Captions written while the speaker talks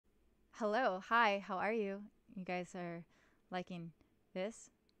Hello, hi, how are you? You guys are liking this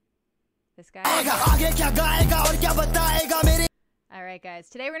guy? Alright guys,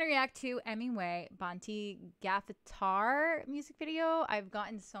 today we're going to react to Emiway Bantai Giraftaar music video. I've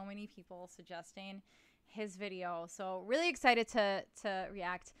gotten so many people suggesting his video, so really excited to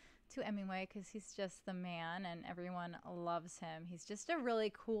react to Emiway because he's just the man and everyone loves him. He's just a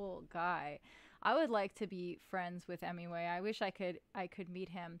really cool guy. I would like to be friends with Emiway. I wish I could meet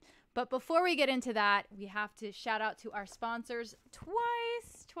him. But before we get into that, we have to shout out to our sponsors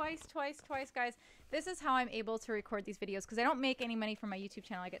twice, guys. This is how I'm able to record these videos because I don't make any money from my YouTube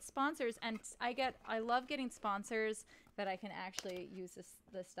channel. I get sponsors, and I love getting sponsors that I can actually use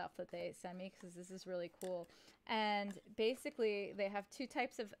the stuff that they send me because this is really cool. And basically, they have two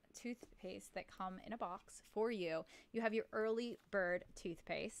types of toothpaste that come in a box for you. You have your early bird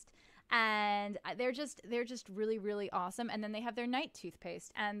toothpaste, and they're just really awesome. And then they have their night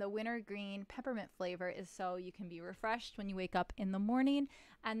toothpaste, and the wintergreen peppermint flavor is so you can be refreshed when you wake up in the morning.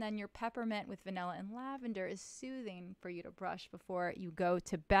 And then your peppermint with vanilla and lavender is soothing for you to brush before you go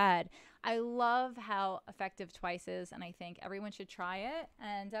to bed. I love how effective Twice is, and I think everyone should try it.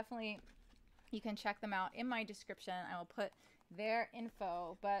 And definitely you can check them out in my description. I will put their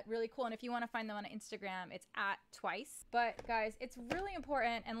info, but really cool. And if you want to find them on Instagram, it's @Twice. But guys, it's really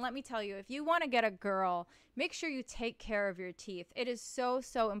important, and let me tell you, if you want to get a girl, make sure you take care of your teeth. It is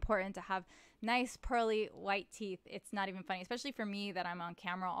so important to have nice pearly white teeth. It's not even funny, especially for me that I'm on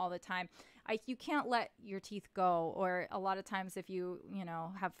camera all the time. You can't let your teeth go, or a lot of times if you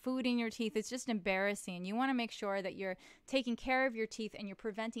have food in your teeth, it's just embarrassing. You want to make sure that you're taking care of your teeth and you're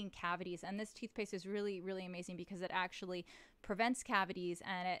preventing cavities. And this toothpaste is really amazing because it actually prevents cavities,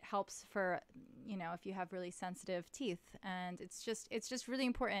 and it helps for if you have really sensitive teeth. And it's just really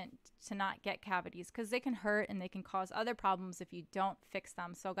important to not get cavities because they can hurt and they can cause other problems if you don't fix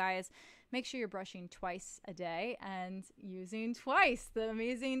them. So guys, make sure you're brushing twice a day and using Twice, the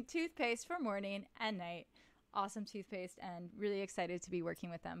amazing toothpaste for morning and night. Awesome toothpaste, and really excited to be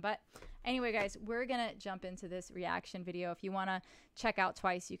working with them. But anyway guys, we're gonna jump into this reaction video. If you want to check out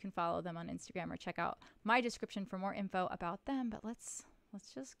Twice, you can follow them on Instagram or check out my description for more info about them. But let's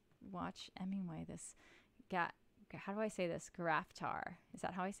just watch Emiway. This how do I say this? Giraftaar. Is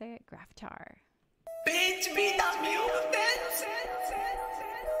that how I say it? Giraftaar. Bitch, be the mutant.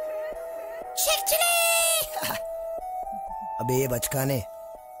 अबे ये बचकाने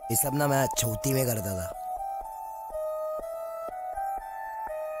ये सब ना मैं चौथी में करता था।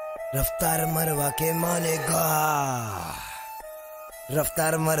 रफ्तार मरवा के मानेगा,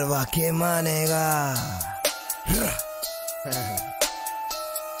 रफ्तार मरवा के मानेगा।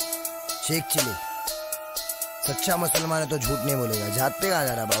 शेख चिली सच्चा मुसलमान है तो झूठ नहीं बोलेगा। जात पे कहाँ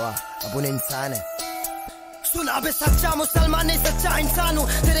जा रहा बाबा, अपन इंसान है। सुना बे सच्चा मुसलमान नहीं सच्चा इंसान हूँ।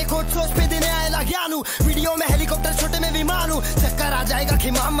 तेरे कोट सोच पे देने आएला ज्ञान हूँ। वीडियो में हेलीकॉप्टर छोटे में विमान हूँ। चक्कर आ जाएगा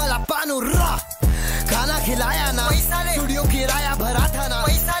खिमाम वाला पानू रा। खाना खिलाया ना पैसा दे, स्टूडियो किराया भरा था ना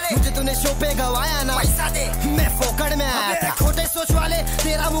पैसा दे, मुझे तूने शो पे गवाया ना पैसा दे। मैं फोकड़ में आया था। खोटे सोच वाले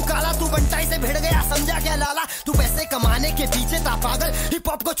तेरा मुंह काला, तू बंटाई से भिड़ गया समझा क्या लाला। तू पैसे कमाने के पीछे था पागल, हिप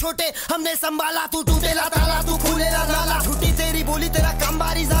हॉप को छोटे हमने संभाला। तू टूटेला ताला, तू खुलेला नाला। झूठी तेरी बोली तेरा काम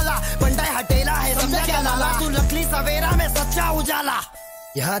बारी जाला। बंटाई हटेला है समझा क्या लाला। तू लकली सवेरा में सच्चा उजाला।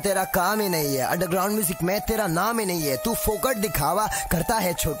 यहाँ तेरा काम ही नहीं है, अंडरग्राउंड म्यूजिक में तेरा नाम ही नहीं है। तू फोकट दिखावा करता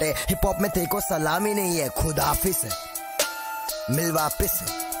है छोटे, हिप हॉप में तेरे को सलाम ही नहीं है। खुद हाफिज है, मिल वापिस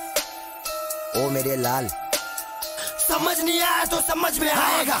है ओ मेरे लाल। समझ नहीं आया तो समझ में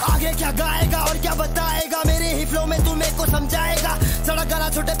आएगा। आगे क्या गाएगा और क्या बताएगा, मेरे ही फ्लो में तू मेरे को समझाएगा। सड़क गाना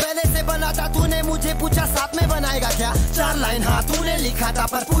छोटे पहले से बना था, तूने मुझे पूछा साथ में बनाएगा क्या। 4 लाइन हाँ तूने लिखा था,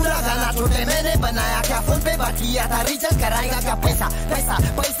 पर पूरा गाना छोटे मैंने बनाया क्या। फोन पे बात किया था, रिचार्ज कराएगा क्या।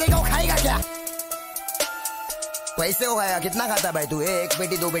 पैसे को खाएगा क्या। पैसे को खाएगा, कितना खाता भाई तू। 1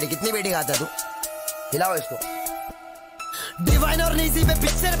 पेटी 2 पेटी कितनी पेटी खाता तू। हिलाओ इसको। डिवाइन और नीजी पे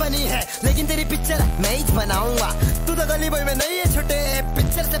पिक्चर बनी है, लेकिन तेरी पिक्चर मैं ही बनाऊंगा। तू तो गली बॉय में नहीं है छोटे,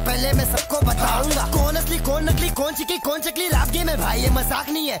 पिक्चर से पहले मैं सबको बताऊंगा। कौन असली कौन नकली, कौन चिकी कौन चकली। रैप गेम में भाई ये मजाक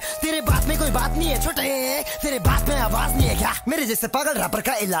नहीं है, तेरे बात में कोई बात नहीं है छोटे। तेरे बात में आवाज नहीं है क्या। मेरे जैसे पागल रैपर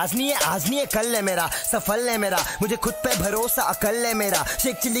का इलाज नहीं है, आज नहीं है कल है मेरा, सफल है मेरा। मुझे खुद पे भरोसा अकल है मेरा।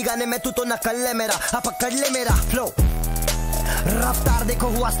 शेख चिल्ली गाने में तू तो नकल है मेरा। आप पकड़ ले मेरा फ्लो, रफ्तार देखो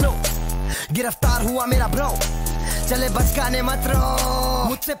हुआ स्लो। गिरफ्तार हुआ मेरा ब्रो, चले बचकाने मत रो।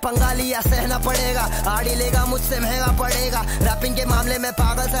 मुझसे पंगा लिया सहना पड़ेगा, आड़ी लेगा मुझसे महंगा पड़ेगा। रैपिंग के मामले में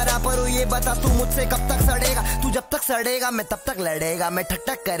पागल सा रैपर हूँ, ये बता तू मुझसे कब तक सड़ेगा। तू जब तक सड़ेगा मैं तब तक लड़ेगा। मैं ठक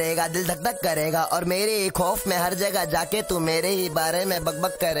ठक करेगा, दिल धक धक करेगा, और मेरे ही खौफ में हर जगह जाके तू मेरे ही बारे में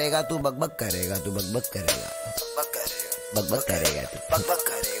बकबक करेगा। तू बकबक करेगा, तू बकबक करेगा, बकबक करेगा, बकबक करेगा, तू बकबक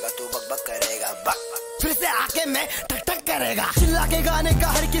करेगा, तू बकबक से आके मैं ठक ठक करेगा चिल्ला के गाने का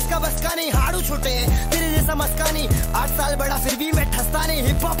हर किसका बस का नहीं हाड़ू छुटे तेरे जैसा मस्का नहीं 8 साल बड़ा फिर भी मैं ठसता नहीं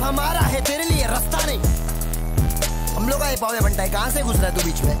हिप हॉप हमारा है तेरे लिए रास्ता नहीं हम लोग का हिप हॉप है बंटाई कहाँ से घुस रहा है तू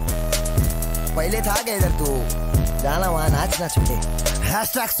बीच में पहले था क्या इधर तू जाना वहाँ नाचना छुटे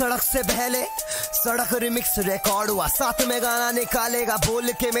हैशटैग सड़क से पहले सड़क रिमिक्स रिकॉर्ड हुआ साथ में गाना निकालेगा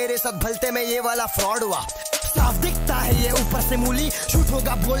बोल के मेरे साथ भलते में ये वाला फ्रॉड हुआ साफ दिखता है ये ऊपर से मूली शूट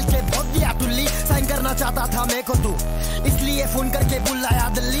होगा बोल के बहुत दिया तुल्ली साइन करना चाहता था मेरे को तू इसलिए फोन करके बुलाया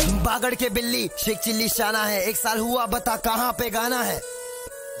दिल्ली बागड़ के बिल्ली शेख चिल्ली शाना है 1 साल हुआ बता कहाँ पे गाना है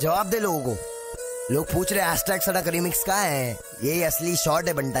जवाब दे लोगों को लोग पूछ रहे हैशटैग सड़क रिमिक्स का है ये असली शॉट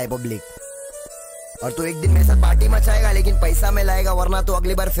है बनता है पब्लिक और तू एक दिन मेरे साथ पार्टी मचाएगा लेकिन पैसा में लाएगा वरना तो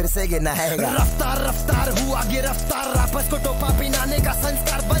अगली बार फिर से गिरना है रफ्तार रफ्तार हुआ गिरफ्तार रैपर्स को टोपा पिनाने का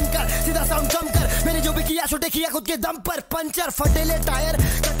संस्कार बंद कर सीधा साउंड कम कर मैंने जो भी किया छोटे किया खुद के दम पर पंचर फटेले टायर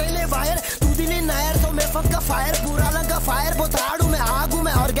कटेले वायर तू दिली नायर तो मैं फक का फायर पूरा रंग का फायर बहुत हार्ड हूँ मैं आग हूँ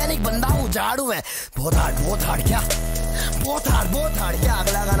मैं ऑर्गेनिक बंदा हूँ झाड़ू मैं बहुत हार्ड क्या बहुत हार्ड क्या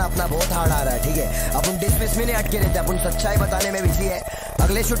अगला गाना अपना बहुत हार्ड आ रहा है ठीक है अपन डिस्मिस में नहीं अटके रहते अपन सच्चाई बताने में बिजी है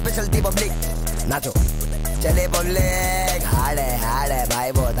अगले शूट पे चलती पब्लिक नाचो चले बोले हार्ड है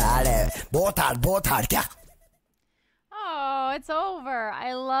भाई बहुत हार्ड क्या Oh, it's over.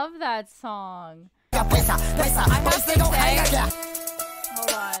 I love that song. पैसा पैसे को खाएगा क्या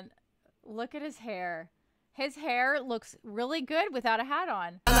Hold on. Look at his hair. His hair looks really good without a hat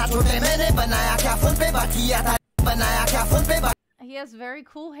on. He has very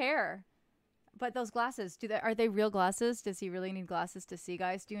cool hair. But those glasses, are they real glasses? Does he really need glasses to see,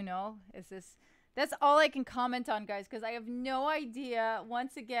 guys? Do you know? That's all I can comment on, guys, because I have no idea.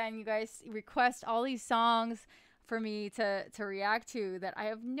 Once again, you guys request all these songs for me to react to that I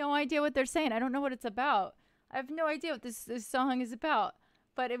have no idea what they're saying. I don't know what it's about. I have no idea what this song is about.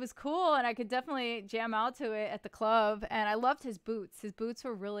 But it was cool, and I could definitely jam out to it at the club. And I loved his boots. His boots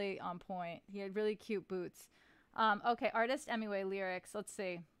were really on point. He had really cute boots. Okay, artist Emiway lyrics. Let's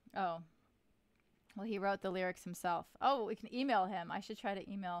see. Oh. Well, he wrote the lyrics himself. Oh, we can email him. I should try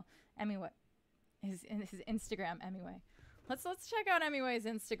to email Emiway. His Instagram, Emiway. Let's check out Emiway's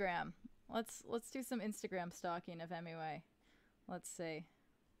Instagram. Let's do some Instagram stalking of Emiway. Let's see.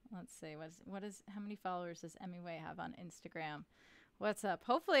 How many followers does Emiway have on Instagram? What's up?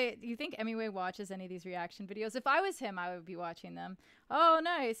 Hopefully, do you think Emiway watches any of these reaction videos? If I was him, I would be watching them. Oh,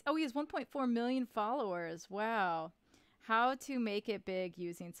 nice. Oh, he has 1.4 million followers. Wow. How to make it big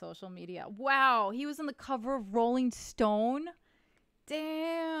using social media. Wow, he was on the cover of Rolling Stone.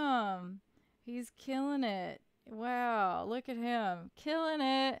 Damn. He's killing it. Wow, look at him. Killing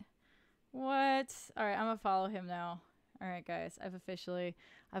it. What? All right, I'm going to follow him now. All right, guys, I've officially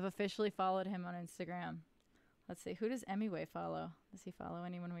followed him on Instagram. Let's see. Who does Emiway follow? Does he follow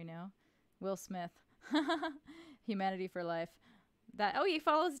anyone we know? Will Smith. Humanity for Life. Oh, he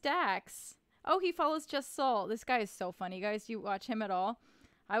follows Dax. Oh, he follows Just Soul. This guy is so funny, guys. Do you watch him at all?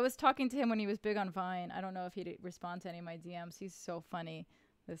 I was talking to him when he was big on Vine. I don't know if he'd respond to any of my DMs. He's so funny,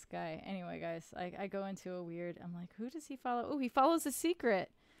 this guy. Anyway, guys, I go into a weird... I'm like, who does he follow? Oh, he follows The Secret.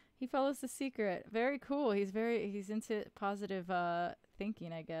 He follows The Secret. Very cool. He's into positive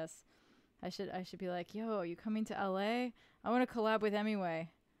thinking, I guess. I should be like, yo, you coming to LA? I want to collab with Emiway.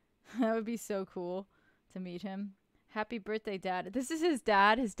 That would be so cool to meet him. Happy birthday, Dad. This is his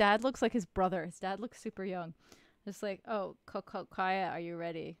dad. His dad looks like his brother. His dad looks super young. Just like, oh, Kaya, are you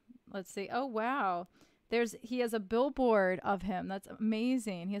ready? Let's see. Oh, wow. He has a billboard of him. That's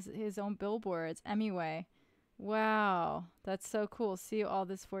amazing. He has his own billboard. It's Emiway. Wow. That's so cool. See you all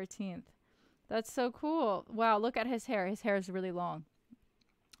this 14th. That's so cool. Wow, look at his hair. His hair is really long.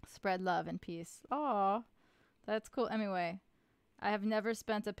 Spread love and peace. Aw. That's cool. Emiway. I have never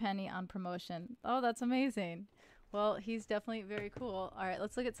spent a penny on promotion. Oh, that's amazing. Well, he's definitely very cool. All right,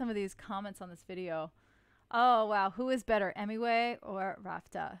 let's look at some of these comments on this video. Oh, wow. Who is better, Emiway or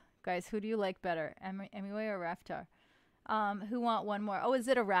Giraftaar? Guys, who do you like better, Emiway or Giraftaar? Who want one more? Oh, is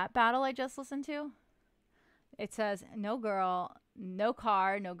it a rap battle I just listened to? It says, no girl, no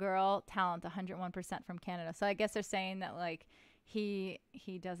car, no girl, talent, 101% from Canada. So I guess they're saying that, like, he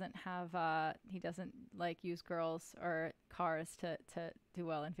doesn't have, he doesn't, like, use girls or cars to do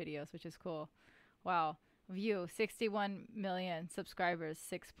well in videos, which is cool. Wow. View, 61 million. Subscribers,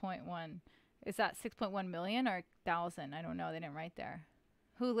 6.1. Is that 6.1 million or 1,000? I don't know. They didn't write there.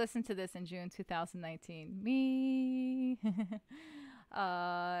 Who listened to this in June 2019? Me.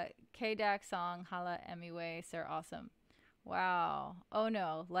 K-Dax song, Hala Emiway, Sir Awesome. Wow. Oh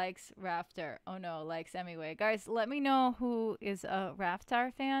no, likes Giraftaar. Oh no, likes Emiway. Guys, let me know who is a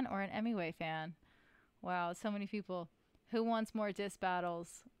Giraftaar fan or an Emiway fan. Wow, so many people. Who wants more diss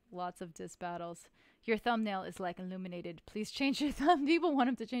battles? Lots of diss battles. Your thumbnail is like illuminated. Please change your thumb. People want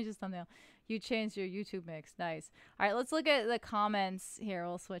him to change his thumbnail. You changed your YouTube mix. Nice. All right, let's look at the comments here.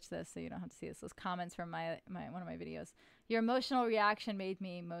 We'll switch this so you don't have to see this. Those comments from one of my videos. Your emotional reaction made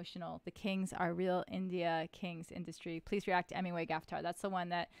me emotional. The kings are real India kings industry. Please react to Emiway Bantai. That's the one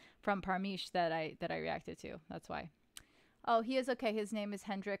that from Parmish that I reacted to. That's why. Oh, he is okay. His name is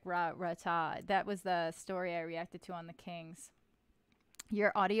Hendrik Rata. That was the story I reacted to on the kings.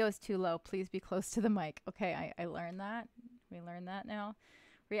 Your audio is too low. Please be close to the mic. Okay, I learned that. We learned that now.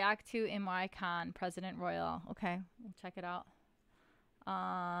 React to Imai Khan, President Royal. Okay, we'll check it out.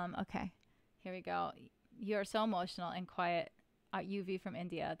 Okay, here we go. You're so emotional and quiet. UV from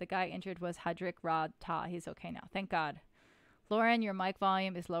India. The guy injured was Hadrik Rata. He's okay now. Thank God. Lauren, your mic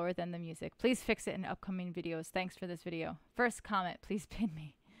volume is lower than the music. Please fix it in upcoming videos. Thanks for this video. First comment, please pin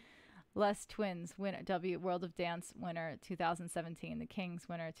me. Les Twins, World of Dance winner 2017. The Kings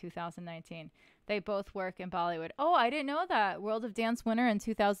winner 2019. They both work in Bollywood. Oh, I didn't know that. World of Dance winner in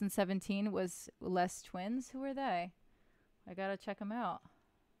 2017 was Les Twins. Who are they? I gotta check them out.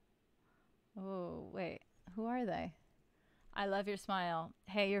 Oh, wait. Who are they? I love your smile.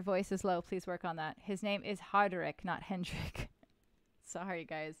 Hey, your voice is low. Please work on that. His name is Hardrick, not Hendrik. Sorry,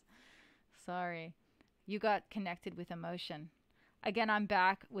 guys. Sorry. You got connected with emotion. Again, I'm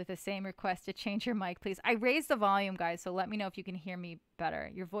back with the same request to change your mic, please. I raised the volume, guys, so let me know if you can hear me better.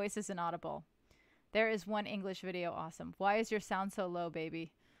 Your voice is inaudible. There is one English video. Awesome. Why is your sound so low,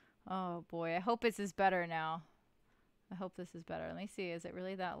 baby? Oh, boy. I hope this is better now. I hope this is better. Let me see. Is it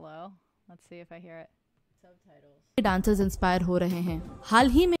really that low? Let's see if I hear it. Subtitles. Dancers inspired हो रहे हैं. हाल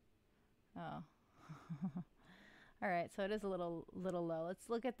ही में. Oh. All right, so it is a little low. Let's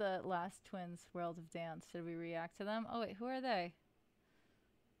look at the last Twins World of Dance. Should we react to them? Oh, wait. Who are they?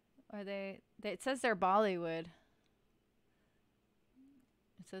 Are they it says they're Bollywood.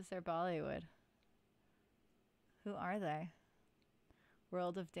 It says they're Bollywood. Who are they?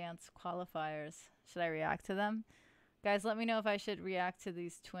 World of Dance qualifiers. Should I react to them? Guys, let me know if I should react to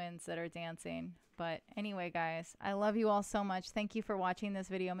these twins that are dancing. But anyway, guys, I love you all so much. Thank you for watching this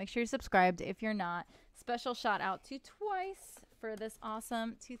video. Make sure you're subscribed if you're not. Special shout out to Twice for this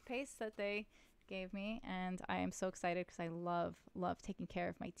awesome toothpaste that they gave me, and I am so excited because I love taking care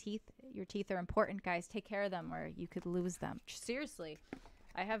of my teeth. Your teeth are important, guys. Take care of them or you could lose them. Seriously.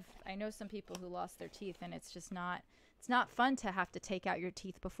 I know some people who lost their teeth, and it's just not fun to have to take out your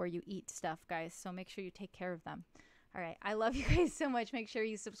teeth before you eat stuff, guys. So make sure you take care of them. All right, I love you guys so much. Make sure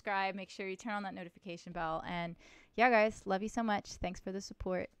you subscribe, make sure you turn on that notification bell, and yeah, guys, love you so much. Thanks for the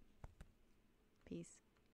support. Peace.